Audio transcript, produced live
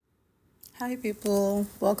Hi, people.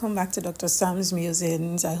 Welcome back to Dr. Sam's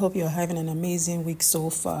Musings. I hope you're having an amazing week so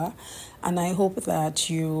far, and I hope that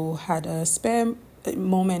you had a spare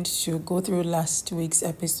moment to go through last week's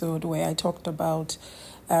episode where I talked about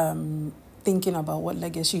thinking about what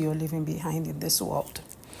legacy you're leaving behind in this world.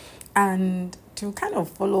 And to kind of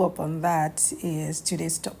follow up on that is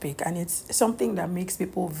today's topic, and it's something that makes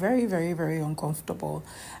people very, very, very uncomfortable.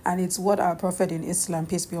 And it's what our prophet in Islam,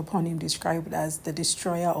 peace be upon him, described as the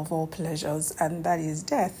destroyer of all pleasures, and that is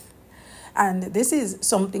death. And this is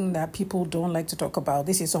something that people don't like to talk about.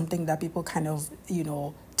 This is something that people kind of,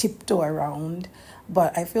 tiptoe around.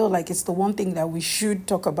 But I feel like it's the one thing that we should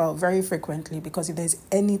talk about very frequently, because if there's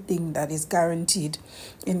anything that is guaranteed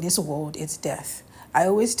in this world, it's death. I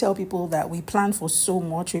always tell people that we plan for so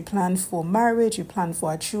much. We plan for marriage, we plan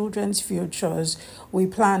for our children's futures, we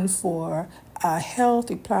plan for our health,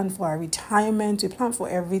 we plan for our retirement, we plan for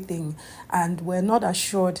everything. And we're not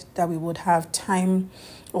assured that we would have time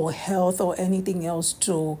or health or anything else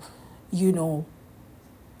to,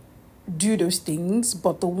 do those things.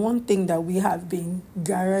 But the one thing that we have been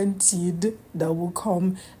guaranteed that will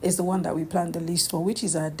come is the one that we plan the least for, which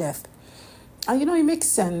is our death. And it makes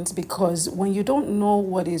sense, because when you don't know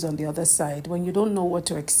what is on the other side, when you don't know what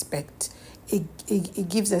to expect, it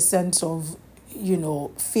gives a sense of,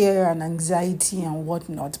 fear and anxiety and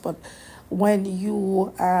whatnot. But when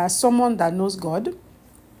you are someone that knows God,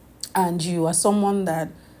 and you are someone that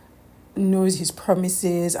knows his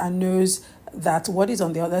promises and knows that what is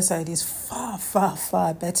on the other side is far, far,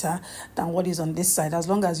 far better than what is on this side, as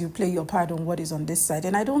long as you play your part on what is on this side.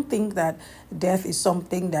 And I don't think that death is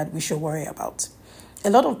something that we should worry about. A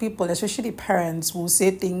lot of people, especially parents, will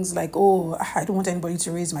say things like, oh, I don't want anybody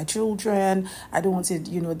to raise my children. I don't want it,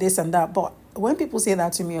 this and that. But when people say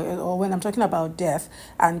that to me, or when I'm talking about death,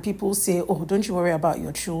 and people say, oh, don't you worry about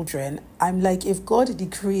your children, I'm like, if God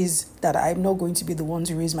decrees that I'm not going to be the one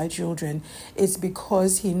to raise my children, it's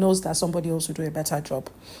because he knows that somebody else will do a better job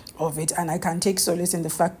of it. And I can take solace in the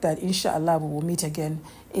fact that, inshallah, we will meet again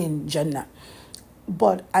in Jannah.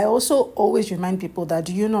 But I also always remind people that,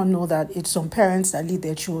 do you not know that it's some parents that lead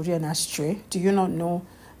their children astray? Do you not know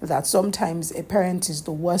that sometimes a parent is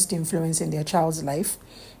the worst influence in their child's life?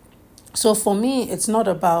 So for me, it's not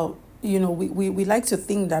about, we like to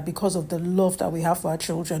think that because of the love that we have for our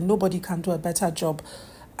children, nobody can do a better job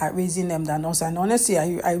at raising them than us. And honestly,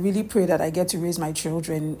 I really pray that I get to raise my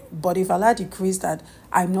children. But if Allah decrees that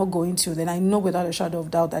I'm not going to, then I know without a shadow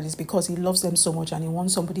of doubt that it's because he loves them so much and he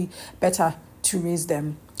wants somebody better to raise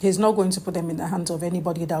them. He's not going to put them in the hands of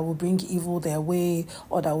anybody that will bring evil their way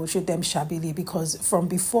or that will treat them shabbily, because from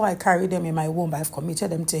before I carried them in my womb, I've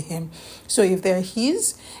committed them to him. So if they're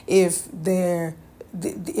his, if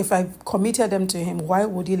I've committed them to him, why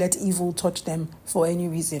would he let evil touch them for any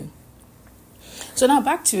reason? So now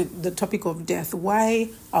back to the topic of death. Why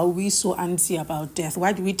are we so antsy about death?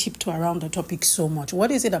 Why do we tiptoe around the topic so much?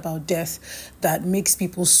 What is it about death that makes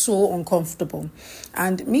people so uncomfortable?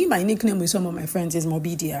 And my nickname with some of my friends is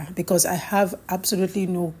Morbidia, because I have absolutely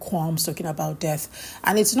no qualms talking about death.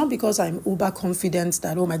 And it's not because I'm uber confident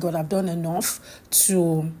that, oh my God, I've done enough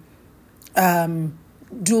to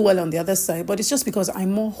do well on the other side, but it's just because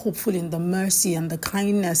I'm more hopeful in the mercy and the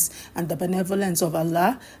kindness and the benevolence of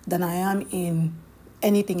Allah than I am in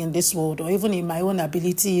anything in this world, or even in my own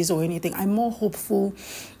abilities or anything. I'm more hopeful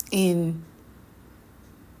in,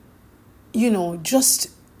 just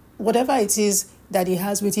whatever it is that he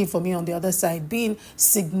has waiting for me on the other side, being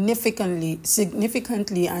significantly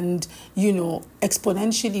and,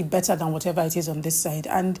 exponentially better than whatever it is on this side.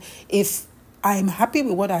 And if I'm happy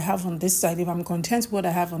with what I have on this side, if I'm content with what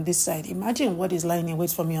I have on this side, imagine what is lying in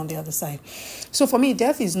wait for me on the other side. So for me,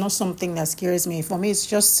 death is not something that scares me. For me, it's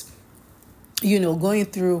just, going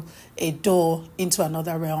through a door into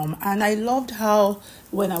another realm. And I loved how,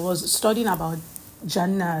 when I was studying about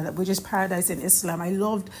Jannah, which is paradise in Islam, I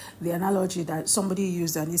loved the analogy that somebody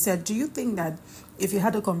used. And he said, do you think that if you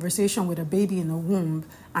had a conversation with a baby in a womb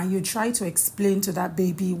and you try to explain to that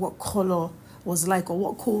baby what color was like, or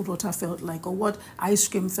what cold water felt like, or what ice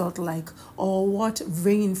cream felt like, or what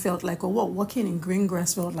rain felt like, or what walking in green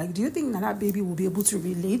grass felt like, do you think that baby will be able to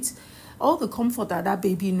relate? All the comfort that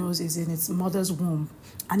baby knows is in its mother's womb,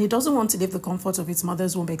 and it doesn't want to leave the comfort of its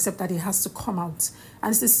mother's womb, except that it has to come out.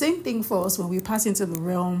 And it's the same thing for us when we pass into the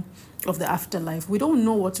realm of the afterlife. We don't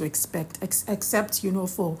know what to expect, except,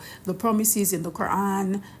 for the promises in the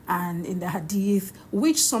Quran and in the Hadith,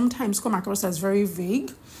 which sometimes come across as very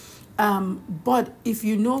vague. But if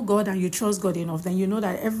you know God and you trust God enough, then you know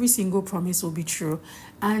that every single promise will be true.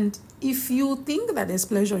 And if you think that there's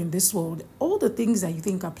pleasure in this world, all the things that you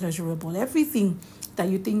think are pleasurable, everything that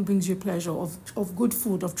you think brings you pleasure, of good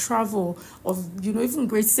food, of travel, of, even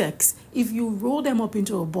great sex, if you roll them up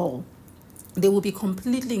into a ball, they will be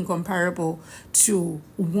completely incomparable to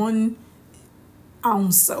 1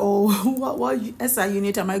 ounce, or what SI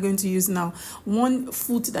unit am I going to use now? 1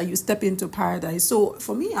 foot that you step into paradise. So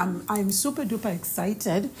for me, I'm super duper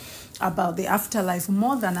excited about the afterlife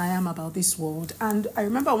more than I am about this world. And I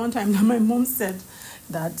remember one time that my mom said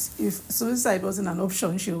that if suicide wasn't an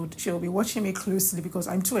option, she'll be watching me closely because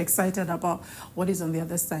I'm too excited about what is on the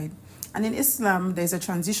other side. And in Islam, there's a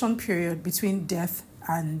transition period between death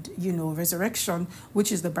and resurrection,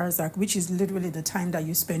 which is the barzakh, which is literally the time that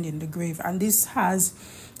you spend in the grave. And it's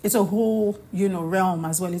a whole realm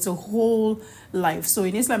as well. It's a whole life. So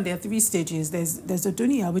in Islam there are 3 stages. There's the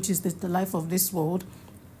dunya, which is the life of this world.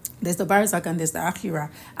 There's the barzakh and there's the akhirah.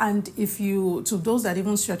 And to those that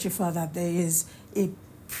even stretch it further, there is a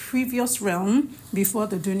previous realm before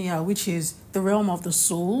the dunya, which is the realm of the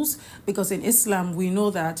souls, because in Islam we know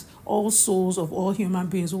that all souls of all human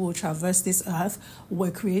beings who will traverse this earth were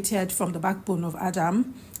created from the backbone of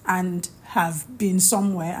Adam and have been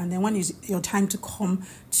somewhere, and then when it's your time to come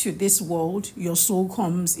to this world, your soul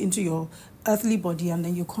comes into your earthly body and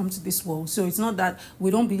then you come to this world. So it's not that we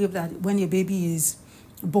don't believe that when a baby is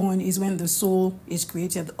born is when the soul is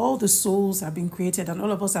created. All the souls have been created, and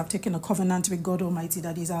all of us have taken a covenant with God Almighty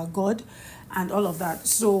that is our God and all of that.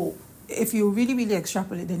 So if you really, really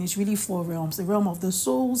extrapolate, then it's really 4 realms. The realm of the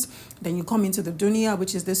souls, then you come into the dunya,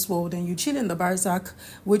 which is this world, and you chill in the barzakh,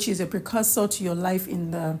 which is a precursor to your life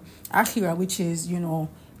in the akhirah, which is,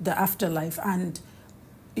 the afterlife. And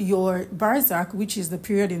your barzakh, which is the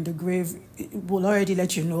period in the grave, will already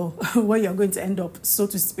let you know where you're going to end up, so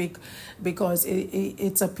to speak, because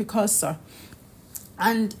it's a precursor.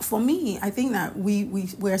 And for me, I think that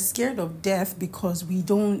we're scared of death because we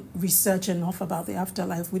don't research enough about the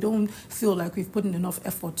afterlife. We don't feel like we've put in enough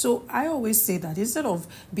effort. So I always say that instead of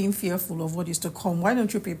being fearful of what is to come, why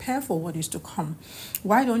don't you prepare for what is to come?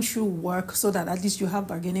 Why don't you work so that at least you have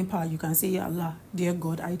bargaining power? You can say, Ya Allah, dear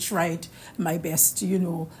God, I tried my best.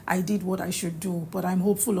 I did what I should do, but I'm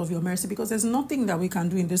hopeful of your mercy, because there's nothing that we can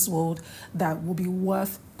do in this world that will be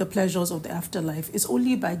worth the pleasures of the afterlife. It's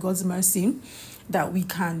only by God's mercy that we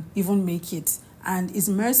can even make it. And his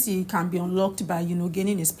mercy can be unlocked by,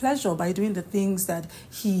 gaining his pleasure, by doing the things that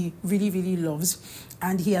he really, really loves.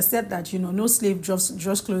 And he has said that, no slave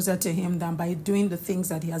draws closer to him than by doing the things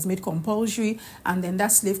that he has made compulsory. And then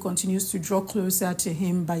that slave continues to draw closer to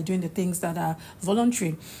him by doing the things that are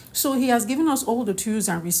voluntary. So he has given us all the tools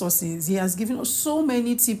and resources. He has given us so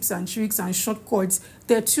many tips and tricks and shortcuts.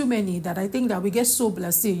 There are too many that I think that we get so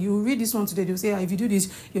blasé. You read this one today, they'll say, if you do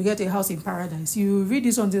this, you get a house in paradise. You read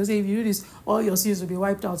this one, they'll say, if you do this, all your sins will be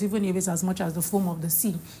wiped out, even if it's as much as the foam of the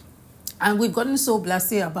sea. And we've gotten so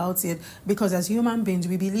blasé about it because as human beings,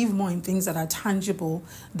 we believe more in things that are tangible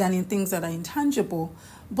than in things that are intangible.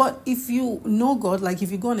 But if you know God, like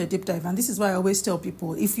if you go on a deep dive, and this is why I always tell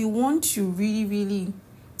people, if you want to really, really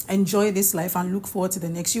enjoy this life and look forward to the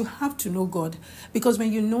next, you have to know God. Because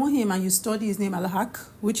when you know him and you study his name, Al-Haq,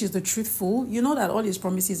 which is the truthful, you know that all his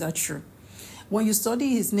promises are true. When you study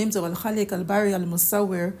his names of Al-Khaliq, Al-Bari,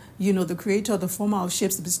 Al-Musawwir, the creator, the former of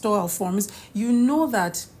shapes, the bestower of forms, you know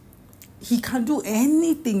that he can do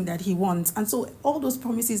anything that he wants. And so all those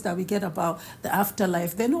promises that we get about the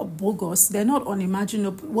afterlife, they're not bogus, they're not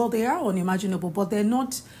unimaginable. Well, they are unimaginable, but they're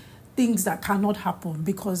not things that cannot happen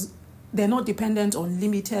because they're not dependent on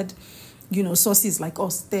limited, sources like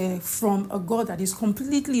us. They're from a God that is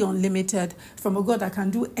completely unlimited, from a God that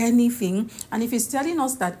can do anything. And if he's telling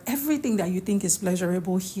us that everything that you think is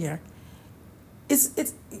pleasurable here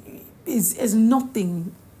is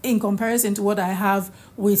nothing in comparison to what I have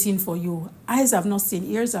waiting for you. Eyes have not seen,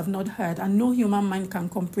 ears have not heard, and no human mind can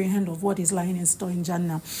comprehend of what is lying in store in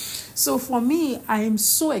Jannah. So for me, I am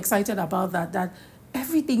so excited about that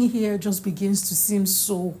everything here just begins to seem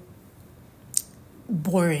so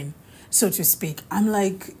boring, so to speak. I'm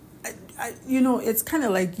like, it's kind of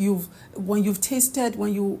like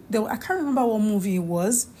I can't remember what movie it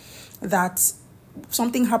was that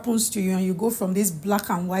something happens to you and you go from this black,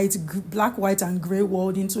 white and gray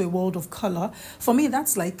world into a world of color. For me,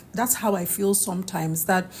 that's how I feel sometimes,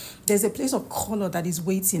 that there's a place of color that is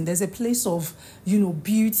waiting. There's a place of,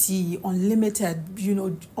 beauty, unlimited,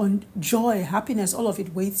 on joy, happiness, all of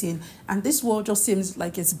it waiting. And this world just seems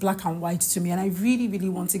like it's black and white to me. And I really, really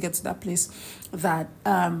want to get to that place that,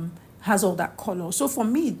 has all that color. So for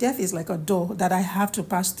me, death is like a door that I have to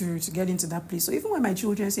pass through to get into that place. So even when my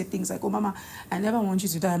children say things like, "Oh, Mama, I never want you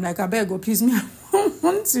to die," I'm like, "I beg, go, please me, I don't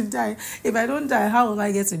want to die. If I don't die, how will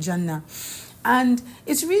I get to Jannah?" And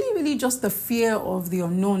it's really, really just the fear of the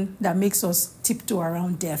unknown that makes us tiptoe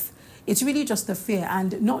around death. It's really just the fear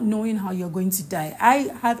and not knowing how you're going to die.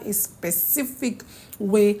 I have a specific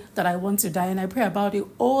way that I want to die, and I pray about it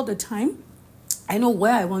all the time. I know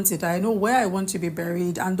where I want to die. I know where I want to be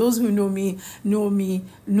buried. And those who know me,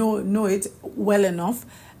 know it well enough.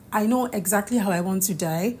 I know exactly how I want to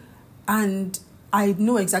die. And I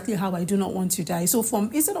know exactly how I do not want to die. So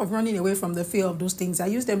instead of running away from the fear of those things, I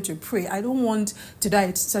use them to pray. I don't want to die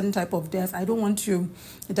a certain type of death. I don't want to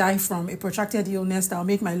die from a protracted illness that will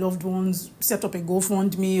make my loved ones set up a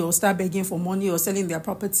GoFundMe or start begging for money or selling their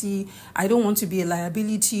property. I don't want to be a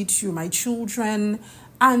liability to my children.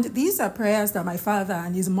 And these are prayers that my father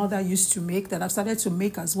and his mother used to make that I've started to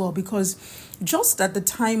make as well, because just at the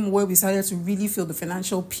time where we started to really feel the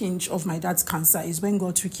financial pinch of my dad's cancer is when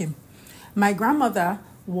God took him. My grandmother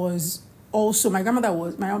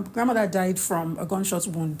died from a gunshot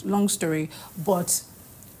wound, long story, but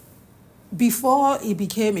before it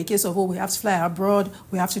became a case of, we have to fly abroad,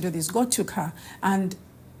 we have to do this, God took her. And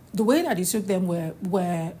the way that he took them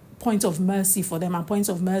were points of mercy for them and points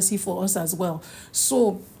of mercy for us as well.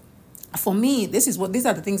 So for me, these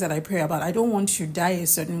are the things that I pray about. I don't want to die a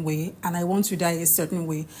certain way, and I want to die a certain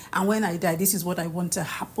way. And when I die, this is what I want to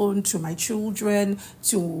happen to my children,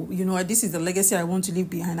 this is the legacy I want to leave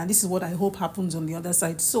behind, and this is what I hope happens on the other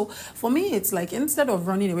side. So for me, it's like, instead of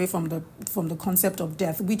running away from the concept of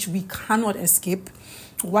death, which we cannot escape,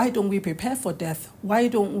 why don't we prepare for death? Why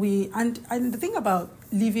don't we? And the thing about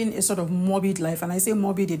living a sort of morbid life, and I say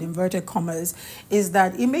morbid in inverted commas, is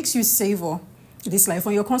that it makes you savor this life.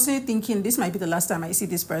 When you're constantly thinking, this might be the last time I see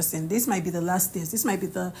this person, this might be the last this might be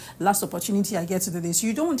the last opportunity I get to do this.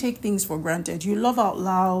 You don't take things for granted. You love out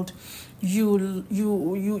loud.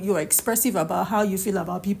 You're expressive about how you feel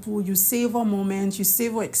about people. You savor moments. You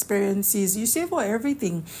savor experiences. You savor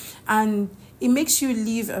everything, and it makes you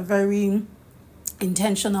live a very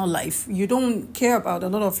intentional life. You don't care about a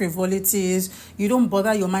lot of frivolities. You don't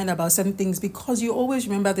bother your mind about certain things, because you always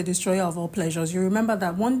remember the destroyer of all pleasures. You remember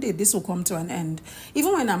that one day this will come to an end.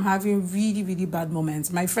 Even when I'm having really, really bad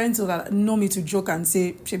moments, my friends know me to joke and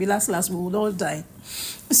say, "Shebi, last, we will all die."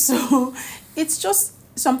 So it's just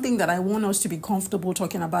something that I want us to be comfortable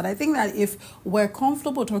talking about. I think that if we're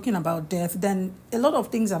comfortable talking about death, then a lot of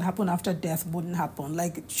things that happen after death wouldn't happen.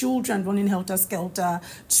 Like children running helter-skelter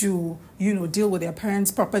to, deal with their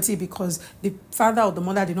parents' property because the father or the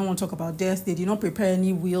mother did not want to talk about death. They did not prepare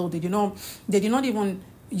any will. They did not even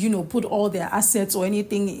put all their assets or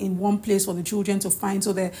anything in one place for the children to find.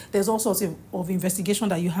 So there's all sorts of investigation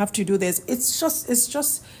that you have to do. It's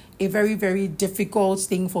just a very, very difficult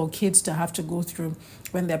thing for kids to have to go through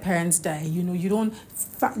when their parents die. You don't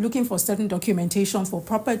looking for certain documentation for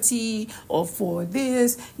property or for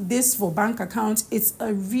this for bank accounts. It's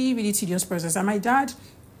a really, really tedious process. And my dad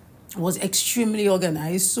was extremely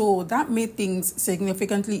organized, so that made things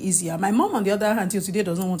significantly easier. My mom, on the other hand, till today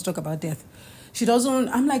doesn't want to talk about death. She doesn't.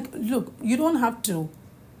 I'm like, look, you don't have to,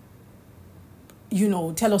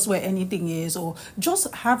 tell us where anything is, or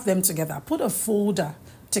just have them together. Put a folder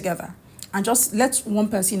together and just let one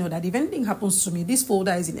person know that if anything happens to me, this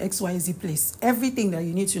folder is in XYZ place. Everything that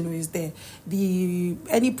you need to know is there.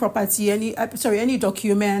 Any property, any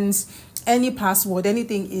documents, any password,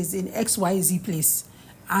 anything is in XYZ place.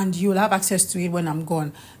 And you'll have access to it when I'm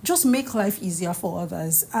gone. Just make life easier for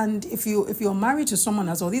others. And if you're married to someone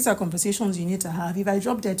as well, these are conversations you need to have. If I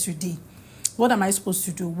drop dead today, what am I supposed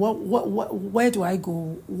to do? Where do I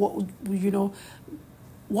go?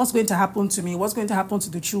 What's going to happen to me? What's going to happen to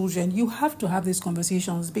the children? You have to have these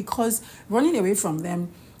conversations, because running away from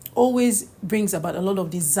them always brings about a lot of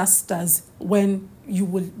disasters when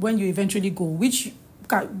you eventually go, which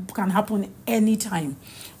can happen anytime.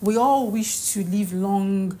 We all wish to live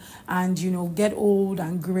long and, get old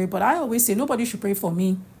and gray. But I always say nobody should pray for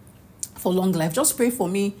me for long life. Just pray for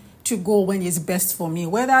me to go when it's best for me,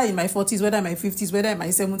 whether in my 40s, whether in my 50s, whether in my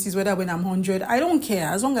 70s, whether when I'm 100. I don't care,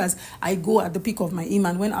 as long as I go at the peak of my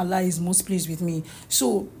iman, when Allah is most pleased with me.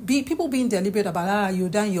 So people being deliberate about, you're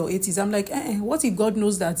done in your 80s. I'm like, what if God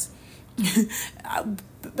knows that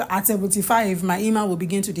at 75 my iman will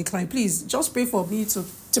begin to decline? Please just pray for me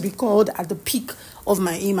to be called at the peak of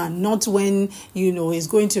my iman, not when it's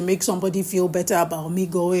going to make somebody feel better about me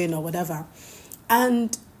going or whatever.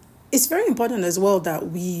 And it's very important as well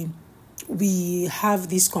that we have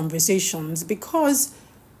these conversations, because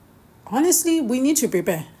honestly we need to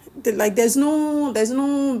prepare. Like there's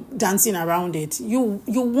no dancing around it. You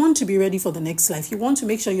want to be ready for the next life. You want to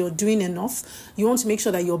make sure you're doing enough. You want to make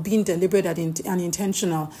sure that you're being deliberate and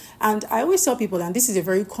intentional. And I always tell people, and this is a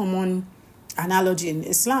very common analogy in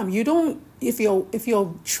Islam, you don't, if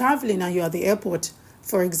you're traveling and you're at the airport,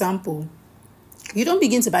 for example, you don't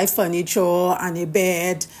begin to buy furniture and a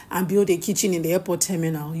bed and build a kitchen in the airport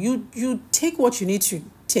terminal. You take what you need to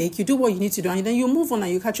take, you do what you need to do, and then you move on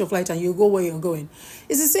and you catch your flight and you go where you're going.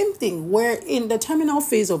 It's the same thing where in the terminal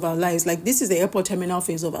phase of our lives, like this is the airport terminal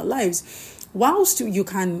phase of our lives, whilst you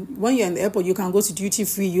can, when you're in the airport, you can go to duty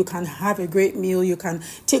free, you can have a great meal, you can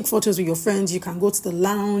take photos with your friends, you can go to the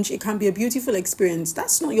lounge, it can be a beautiful experience.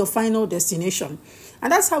 That's not your final destination.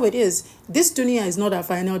 And that's how it is. This dunya is not our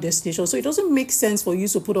final destination. So it doesn't make sense for you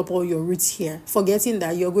to put up all your roots here, forgetting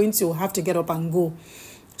that you're going to have to get up and go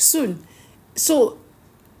soon. So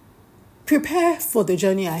prepare for the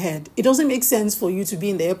journey ahead. It doesn't make sense for you to be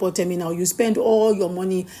in the airport terminal. You spend all your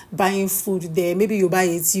money buying food there. Maybe you buy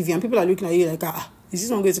a TV and people are looking at you like, is this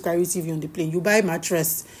one going to carry TV on the plane? You buy a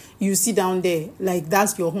mattress. You sit down there like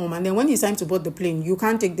that's your home. And then when it's time to board the plane, you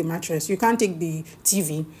can't take the mattress. You can't take the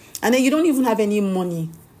TV. And then you don't even have any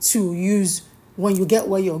money to use when you get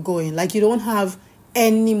where you're going. Like you don't have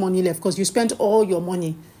any money left because you spent all your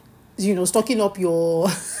money, stocking up your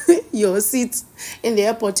your seats in the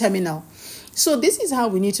airport terminal. So this is how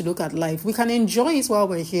we need to look at life. We can enjoy it while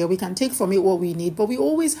we're here. We can take from it what we need, but we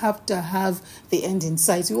always have to have the end in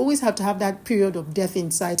sight. We always have to have that period of death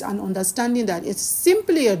in sight and understanding that it's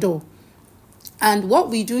simply a door. And what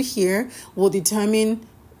we do here will determine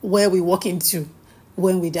where we walk into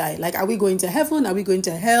when we die. Like, are we going to heaven? Are we going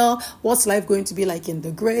to hell? What's life going to be like in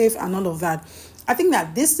the grave? And all of that. I think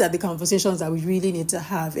that these are the conversations that we really need to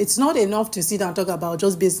have. It's not enough to sit down and talk about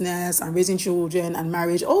just business and raising children and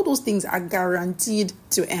marriage. All those things are guaranteed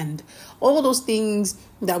to end. All those things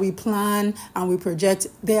that we plan and we project,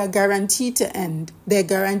 they are guaranteed to end. They're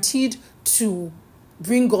guaranteed to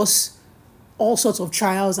bring us all sorts of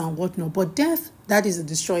trials and whatnot. But death, that is the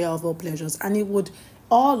destroyer of all pleasures. And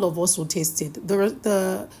all of us will taste it. In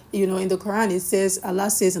the Quran, it says, Allah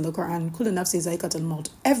says in the Quran, Kullu nafsin za'iqatul maut.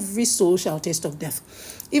 Every soul shall taste of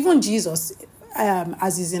death. Even Jesus,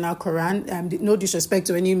 as is in our Quran, no disrespect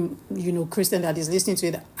to any, Christian that is listening to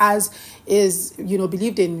it, as is,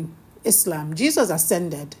 believed in Islam, Jesus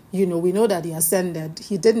ascended. We know that he ascended.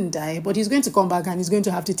 He didn't die, but he's going to come back and he's going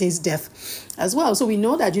to have to taste death as well. So we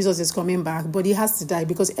know that Jesus is coming back, but he has to die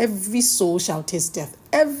because every soul shall taste death.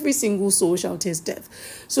 Every single soul shall taste death.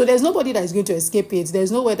 So there's nobody that is going to escape it.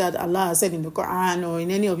 There's nowhere that Allah said in the Quran or in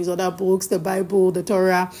any of his other books, the Bible, the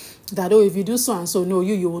Torah, that, if you do so and so, no,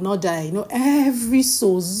 you will not die. Every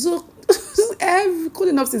soul, every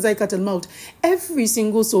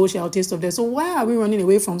single soul shall taste of death. So why are we running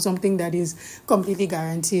away from something that is completely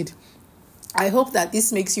guaranteed? I hope that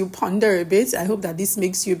this makes you ponder a bit. I hope that this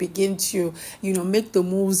makes you begin to, make the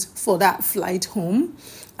moves for that flight home.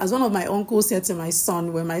 As one of my uncles said to my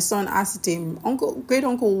son, when my son asked him, great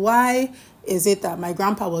uncle, why is it that my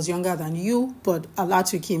grandpa was younger than you, but Allah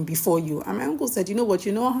took him before you? And my uncle said, you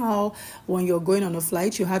know how when you're going on a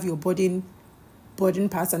flight, you have your boarding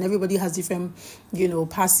pass and everybody has different,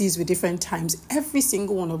 passes with different times. Every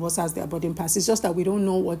single one of us has their boarding pass. It's just that we don't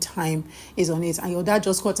know what time is on it. And your dad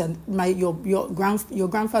just caught your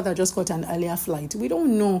grandfather just caught an earlier flight. We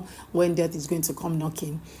don't know when death is going to come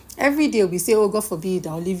knocking. Every day we say, oh, God forbid,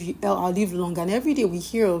 I'll live long. And every day we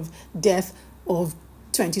hear of death of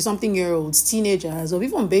 20-something-year-olds, teenagers, or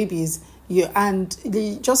even babies. And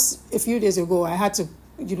just a few days ago, I had to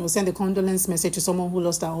send a condolence message to someone who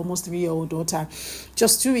lost our almost 3-year-old daughter.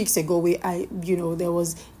 Just 2 weeks ago, there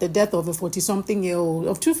was the death of a 40-something-year-old,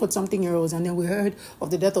 of 2 40-something-year-olds, and then we heard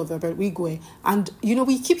of the death of Herbert Wigwe. And,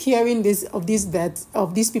 we keep hearing of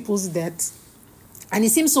these people's deaths. And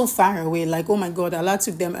it seems so far away, like, oh my God, Allah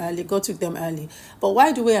took them early, God took them early. But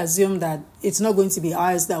why do we assume that it's not going to be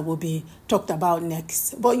ours that will be talked about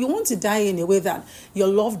next? But you want to die in a way that your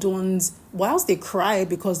loved ones, whilst they cry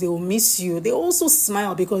because they will miss you, they also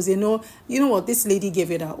smile because they know, what, this lady gave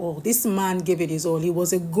it her all. This man gave it his all. He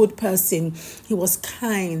was a good person. He was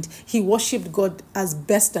kind. He worshipped God as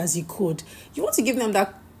best as he could. You want to give them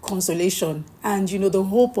that consolation and the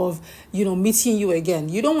hope of meeting you again.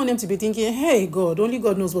 You don't want them to be thinking, hey God, only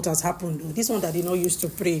God knows what has happened. This one that used to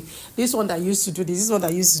pray, this one that used to do this one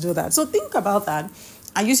that used to do that. So think about that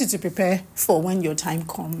and use it to prepare for when your time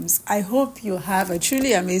comes. I hope you have a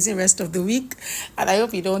truly amazing rest of the week, and I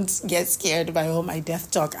hope you don't get scared by all my death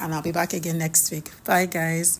talk, and I'll be back again next week. Bye guys.